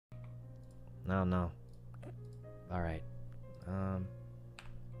I don't know. All right.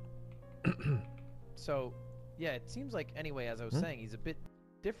 So, yeah, it seems like anyway, as I was saying, he's a bit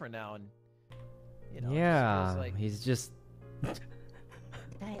different now, and you know, it just Yeah, feels like... he's just.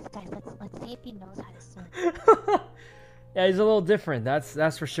 Guys, let's see if he knows how to swim. Yeah, he's a little different.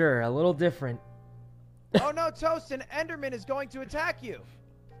 That's for sure. A little different. Oh no, Toast! An Enderman is going to attack you.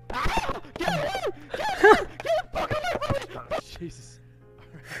 Get him! Get him! Fuck away from me! Jesus.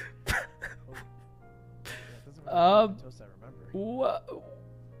 All right. Toast, I remember. Whoa.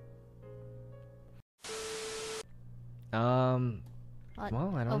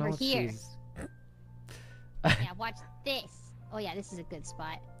 Well, I don't know over if here. she's... Yeah, watch this. Oh yeah, this is a good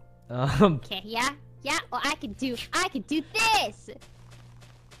spot. Okay, yeah. Well, I can do this.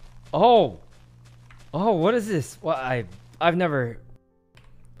 Oh, what is this? Well, I've never.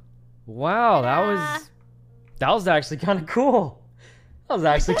 Wow, that was actually kind of cool. That was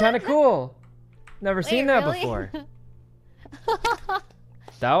actually kind of cool. Never seen that really? before.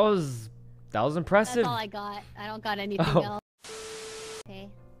 That was impressive. That's all I got. I don't got anything else. Okay.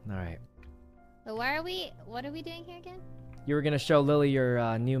 All right. So what are we doing here again? You were gonna show Lily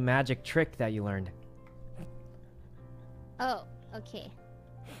your new magic trick that you learned. Oh, okay.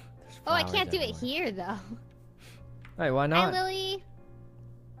 Oh, I can't do it here though. Hey, why not? Hi, Lily.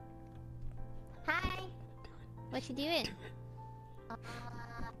 Hi. What you doing? I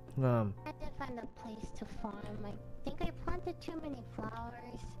had to find a place to farm. I think I planted too many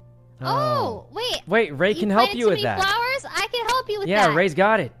flowers. Oh, wait. Wait, Ray can help you with that. Flowers? I can help you with that. Yeah, Ray's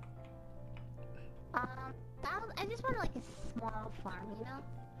got it. I just want like a small farm, you know?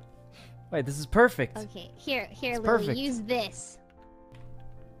 Wait, this is perfect. Okay, here, Lily, perfect. use this.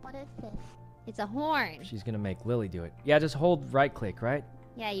 What is this? It's a horn. She's gonna make Lily do it. Yeah, just hold right click, right?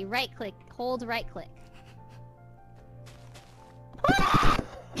 Yeah, you right click, hold right click.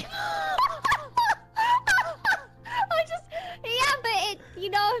 Yeah, but you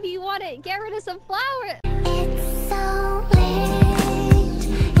know, if you want to get rid of some flowers. It's so